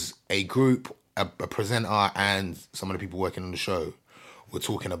 there was a group, a presenter, and some of the people working on the show were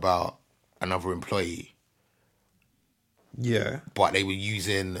talking about another employee. Yeah. But they were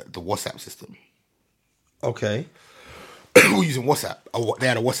using the WhatsApp system. Okay. They were using WhatsApp. They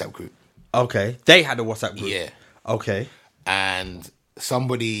had a WhatsApp group. Okay. They had a WhatsApp group. Yeah. Okay. And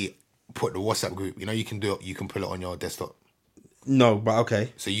somebody put the WhatsApp group. You know, you can do it. You can put it on your desktop. No, but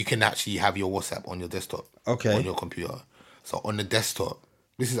okay. So you can actually have your WhatsApp on your desktop. Okay. On your computer. So on the desktop,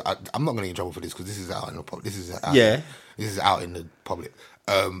 this is. I'm not going to get in trouble for this because this is out in the public. This is out. Yeah. This is out in the public.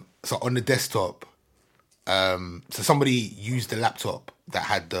 So on the desktop, so somebody used the laptop that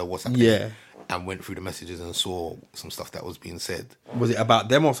had the WhatsApp. Yeah. And went through the messages and saw some stuff that was being said. Was it about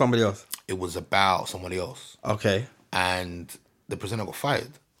them or somebody else? It was about somebody else. Okay. And the presenter got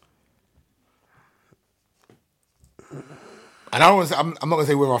fired. And I'm not going to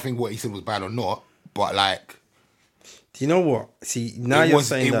say whether I think what he said was bad or not, but like... Do you know what? See, now you're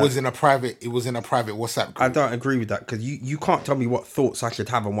saying that... It was in a private WhatsApp group. I don't agree with that, because you can't tell me what thoughts I should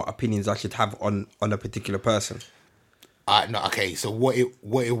have and what opinions I should have on a particular person. No, okay, so what it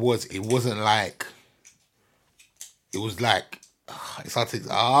was, it wasn't like... It was like... It's hard to...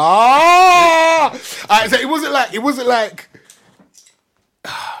 So it wasn't like...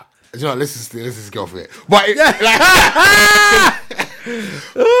 You know, let's just go for it. But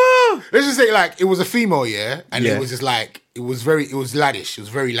let's just say like it was a female, yeah, and it was just like it was laddish. It was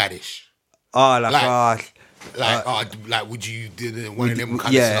very laddish. Oh, like would you do one of them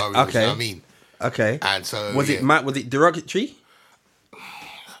kind of scenarios? Okay. You know what I mean? Okay. And so Was it derogatory?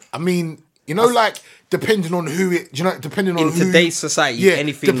 I mean, like depending on who it, depending on In today's society,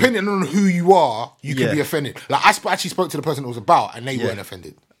 anything. Depending on who you are, you Yeah. can be offended. Like actually spoke to the person it was about, and they weren't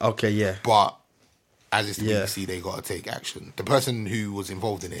offended. Okay, yeah. But as it's the Yeah. BBC, they got to take action. The person who was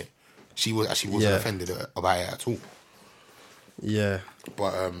involved in it, she wasn't offended about it at all. Yeah.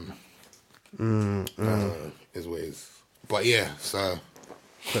 But is what it is. But yeah, so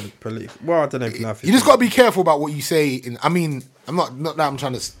Well, I don't know if nothing. you just got to be careful about what you say. I'm not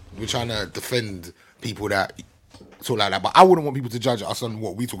that we're trying to defend people that talk like that, but I wouldn't want people to judge us on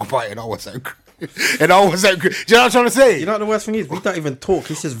what we talk about in our WhatsApp group. Do you know what I'm trying to say? You know what the worst thing is? We don't even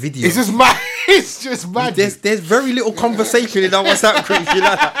talk. It's just video. It's just mad. It's just mad. There's very little conversation in our WhatsApp group. You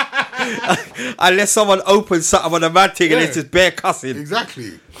know that? Unless someone opens something on a mad thing and it's just bare cussing.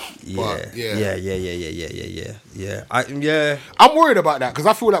 Exactly. Yeah. I'm worried about that because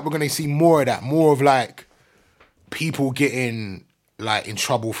I feel like we're going to see more of that. More of like people getting like in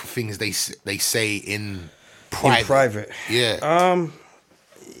trouble for things they say in private. Yeah.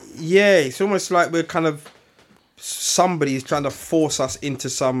 Yeah, it's almost like we're kind of somebody is trying to force us into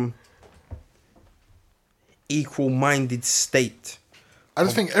some equal-minded state. I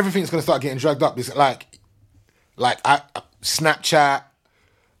just think everything's going to start getting dragged up. It's like Snapchat.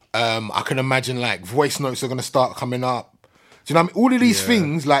 I can imagine like voice notes are going to start coming up. Do you know what I mean? All of these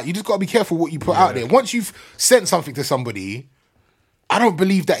things, like you just got to be careful what you put out there. Once you've sent something to somebody, I don't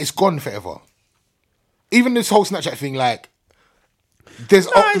believe that it's gone forever. Even this whole Snapchat thing, like there's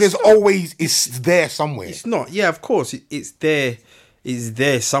always it's there somewhere. It's not. Yeah, of course it's there. It's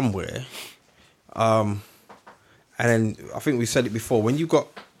there somewhere. And then I think we said it before. When you got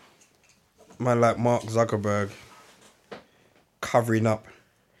man like Mark Zuckerberg covering up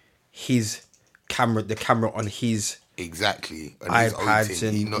his camera, the camera on his exactly and iPads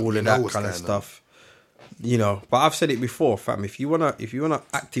and all of that kind of stuff. You know, but I've said it before, fam. If you wanna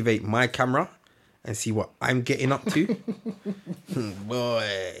activate my camera and see what I'm getting up to, boy.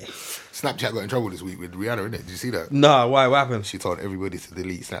 Snapchat got in trouble this week with Rihanna, innit? Did you see that? No, why? What happened? She told everybody to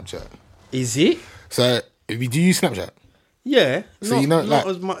delete Snapchat. Is it? So, do you use Snapchat? Yeah. So not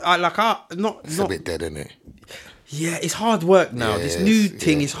as much. It's a bit dead, isn't it? Yeah, it's hard work now. This new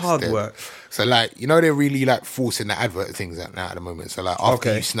thing is hard work. So, like, they're really like forcing the advert things out now at the moment. So, like,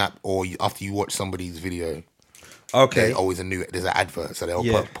 after you snap or after you watch somebody's video, there's always there's an advert. So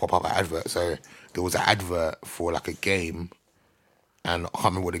they'll pop up an advert. So there was an advert for like a game, and I can't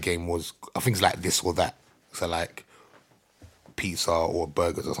remember what the game was. I think it's like this or that. So like pizza or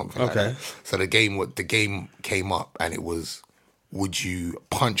burgers or something like that. So the game came up and it was, would you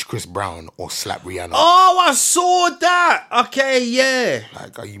punch Chris Brown or slap Rihanna? Oh, I saw that. Okay, yeah.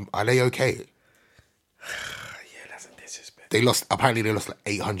 Like, are they okay? Yeah, that's a disrespect. Apparently they lost like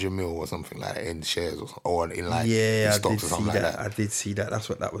 800 mil or something like that in shares or in like in stocks or something like that. I did see that. That's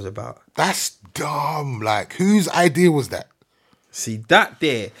what that was about. That's dumb. Like, whose idea was that? See that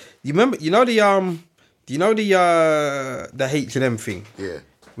there. You remember? The H&M thing? Yeah.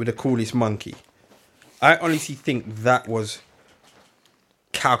 With the coolest monkey. I honestly think that was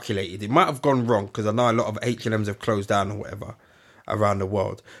calculated. It might have gone wrong because I know a lot of H&Ms have closed down or whatever around the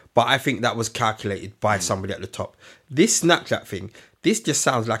world. But I think that was calculated by somebody at the top. This Snapchat thing, this just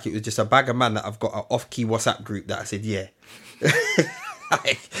sounds like it was just a bag of man that I've got an off-key WhatsApp group that I said, yeah.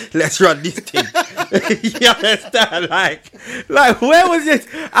 Like, let's run this thing. You understand? Like, where was this?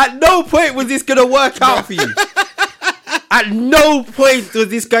 At no point was this going to work out for you. At no point was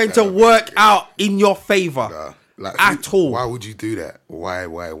this going to work out in your favour. At all. Why would you do that?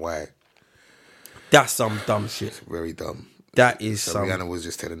 Why? That's some dumb shit. It's very dumb. That is so Rihanna was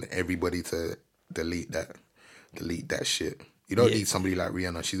just telling everybody to delete that shit. You don't need somebody like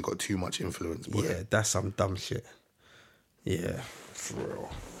Rihanna. She's got too much influence. Boy. Yeah, that's some dumb shit. Yeah, for real.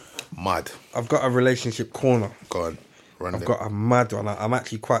 Mad. I've got a relationship corner. Go on. I've got a mad one. I'm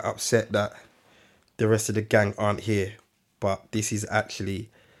actually quite upset that the rest of the gang aren't here. But this is actually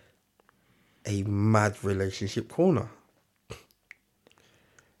a mad relationship corner.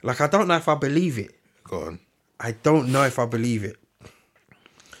 Like, I don't know if I believe it. Go on. I don't know if I believe it.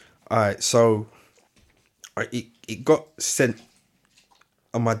 Alright, so it got sent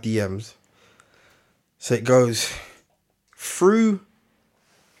on my DMs. So it goes, through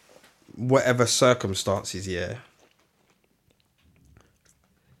whatever circumstances, yeah,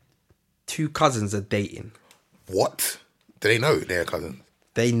 2 cousins are dating. What? Do they know they're cousins?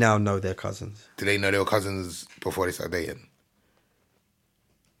 They now know they're cousins. Do they know they were cousins before they started dating?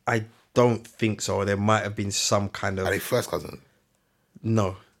 I don't think so. There might have been some kind of... Are they first cousins?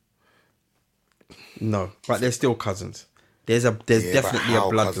 No, but they're still cousins. There's definitely a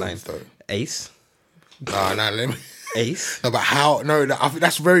bloodline. Ace. No, let me. Ace. No, but how? No, I think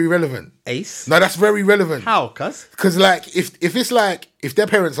that's very relevant. Ace. No, that's very relevant. How, cuz? Because like, if it's like, if their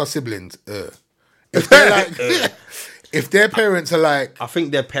parents are siblings, if they're like, if their parents are like I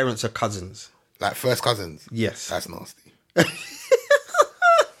think their parents are cousins. first cousins, Yes. that's nasty. Nah,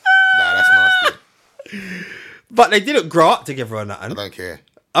 that's nasty. But they didn't grow up together or nothing. I don't care.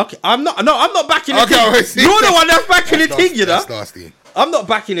 Okay, I'm not backing the Okay, thing. wait, see. You're the one that's backing the thing, you know? That's nasty. I'm not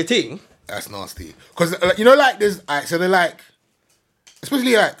backing the thing. That's nasty. Because, you know, like, there's, like, so they're like,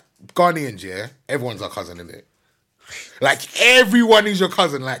 especially like Ghanaians, yeah? Everyone's our cousin, isn't it? Like, everyone is your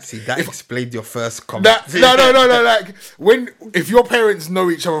cousin. Like, See, that if, explained your first comment. no. Like, if your parents know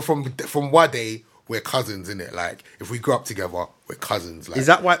each other from Wade, we're cousins, innit? Like, if we grew up together, we're cousins. Like, Is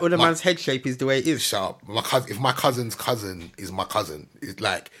that why other man's head shape is the way it is? shut up. If my cousin's cousin is my cousin, it's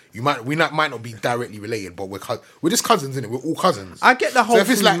like we might not be directly related, but we're just cousins, innit? We're all cousins. I get the whole if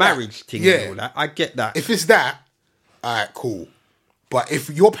it's free like marriage that, thing yeah. and all that. I get that. If it's that, alright, cool. But if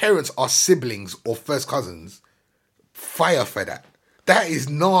your parents are siblings or first cousins, fire for that. That is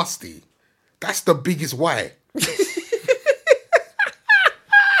nasty. That's the biggest why.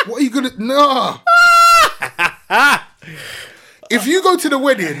 What are you gonna? Nah. If you go to the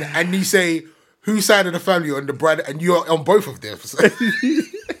wedding and you say whose side of the family you're on, the bride, and you're on both of them,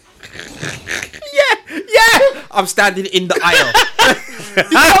 Yeah. I'm standing in the aisle.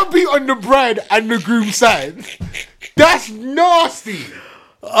 you can't be on the bride and the groom side. That's nasty,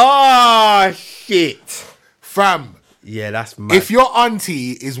 Oh shit. fam. Yeah, that's mad. If your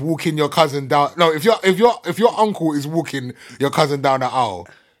auntie is walking your cousin down, no, if your uncle is walking your cousin down the aisle,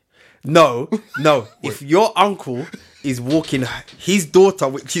 No. If your uncle is walking his daughter,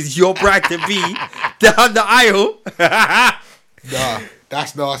 which is your bride to be, down the aisle. nah,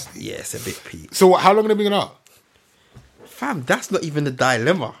 that's nasty. Yeah, it's a bit peak. So how long have they been out? Fam, that's not even the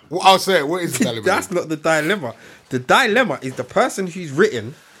dilemma. Well, I'll say it. What is the dilemma? That's not the dilemma. The dilemma is the person who's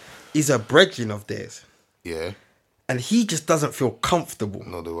written is a brethren of theirs. Yeah. And he just doesn't feel comfortable.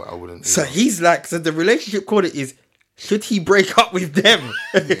 No, I wouldn't. So he's like, so the relationship called it is, should he break up with them?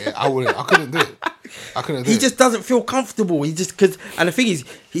 Yeah, I wouldn't. I couldn't do it. He just doesn't feel comfortable. He just, because, and the thing is,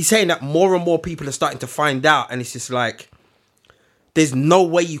 he's saying that more and more people are starting to find out, and it's just like, there's no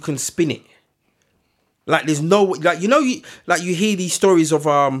way you can spin it. Like, there's no, like, you know, you hear these stories of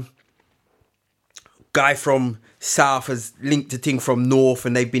guy from South has linked a thing from North,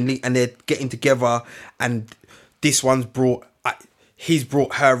 and they've been linked, and they're getting together, and this one's he's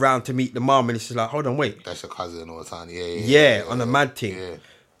brought her around to meet the mum, and it's just like, hold on, wait. That's your cousin all the time. Yeah, on a mad thing. Yeah.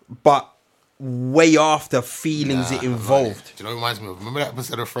 But way after feelings it involved. Do you know what it reminds me of? Remember that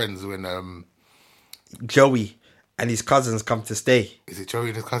episode of Friends when Joey and his cousins come to stay. is it Joey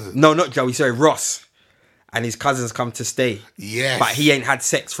and his cousin? No, not Joey, sorry, Ross. And his cousins come to stay. Yes. But he ain't had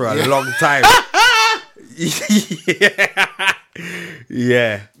sex for a long time.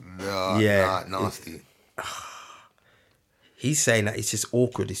 Yeah. Nah, nasty. He's saying that it's just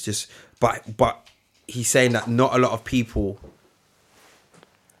awkward. It's just, but he's saying that not a lot of people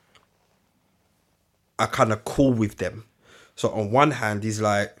are kind of cool with them. So on one hand, he's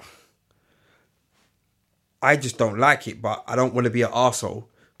like, I just don't like it, but I don't want to be an arsehole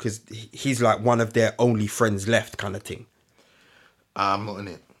because he's like one of their only friends left kind of thing. I'm not in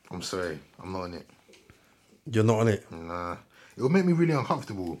it. I'm sorry. I'm not in it. You're not on it? Nah. It would make me really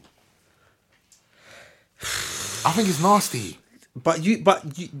uncomfortable. I think it's nasty. But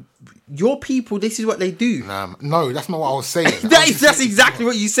your people, this is what they do. Nah, no, that's not what I was saying. That's exactly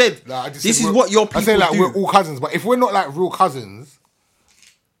what you said. This is what your people I say like do. we're all cousins, but if we're not like real cousins,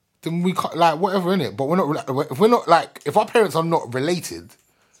 then we can't, like whatever in it. But we're not. If we're not like, if our parents are not related,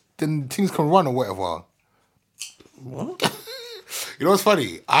 then things can run or whatever. What? You know what's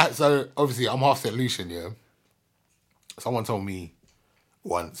funny? So obviously I'm half St. Lucian, yeah. Someone told me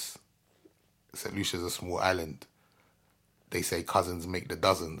once, St. Lucia's a small island. They say cousins make the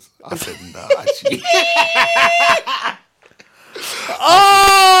dozens. I said, nah, actually.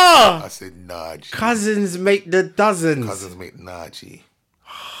 Oh! I said, nah, G. Cousins make the dozens. Cousins make, nah, G.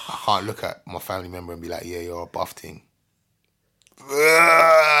 I can't look at my family member and be like, yeah, you're a buff thing.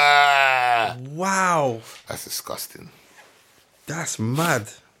 Wow. That's disgusting. That's mad.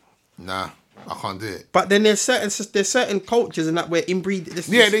 Nah, I can't do it. But then there's certain cultures and that where inbreed.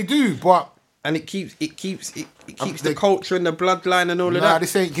 Yeah, they do, but and it keeps the culture and the bloodline and all of that.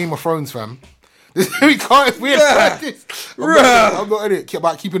 This ain't Game of Thrones, fam. We can't. We're like this. I'm not in it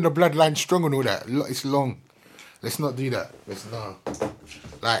about keeping the bloodline strong and all that. It's long. Let's not do that. Let's not.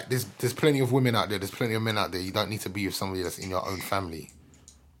 Like, there's plenty of women out there. There's plenty of men out there. You don't need to be with somebody that's in your own family.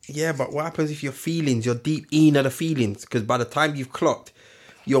 Yeah, but what happens if your feelings, you're deep in the feelings? Because by the time you've clocked,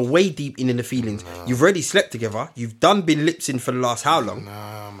 You're way deep in the feelings. You've already slept together. You've been lipsing for the last how long?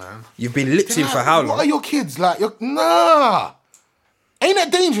 Nah, man. You've been lipsing for how long? What are your kids like? Nah. Ain't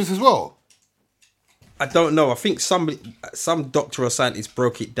that dangerous as well? I don't know. I think some doctor or scientist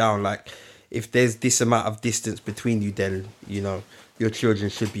broke it down. Like, if there's this amount of distance between you, then, you know, your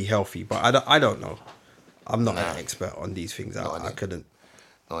children should be healthy. But I don't know. I'm not an expert on these things. I couldn't.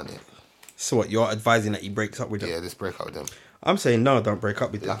 Not it. So what, you're advising that he breaks up with them? Yeah, just break up with them. I'm saying no, don't break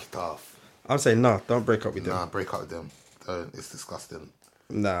up with them. That's tough. I'm saying no, don't break up with them. Nah, break up with them. It's disgusting.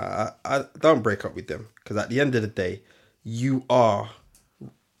 Nah, I don't break up with them. Because at the end of the day, you are,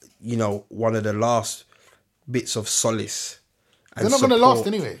 you know, one of the last bits of solace. And They're not going to last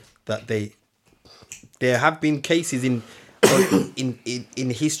anyway. That there have been cases in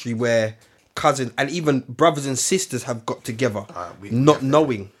history where cousins and even brothers and sisters have got together,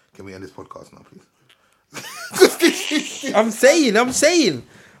 knowing. Can we end this podcast now, please? I'm saying,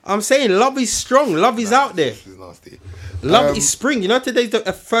 love is strong. Love is out there. This is nasty. Love is spring. You know, today's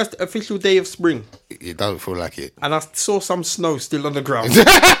the first official day of spring. It don't feel like it. And I saw some snow still on the ground.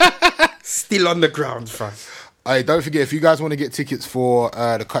 Still on the ground, fam. Hey, don't forget, if you guys want to get tickets for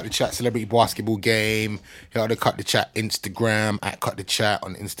the Cut the Chat celebrity basketball game, hit out the Cut the Chat Instagram, at Cut the Chat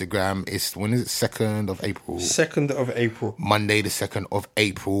on Instagram. It's, when is it? 2nd of April. 2nd of April. Monday, the 2nd of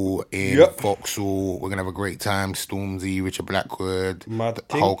April in Vauxhall. We're going to have a great time. Stormzy, Richard Blackwood, the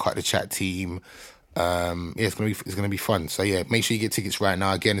whole Cut the Chat team. It's gonna be fun. So yeah, make sure you get tickets right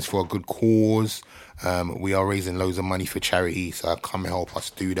now. Again, it's for a good cause. We are raising loads of money for charity, so come help us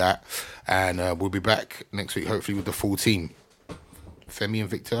do that. And we'll be back next week, hopefully with the full team. Femi and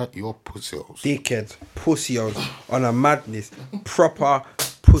Victor, you're pussios. Dickheads, pussios on a madness, proper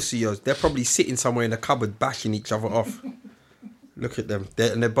pussios. They're probably sitting somewhere in a cupboard bashing each other off. Look at them,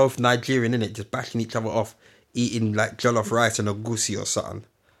 they're both Nigerian, innit? Just bashing each other off, eating like jollof rice and a goosey or something.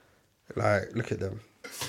 Like, look at them.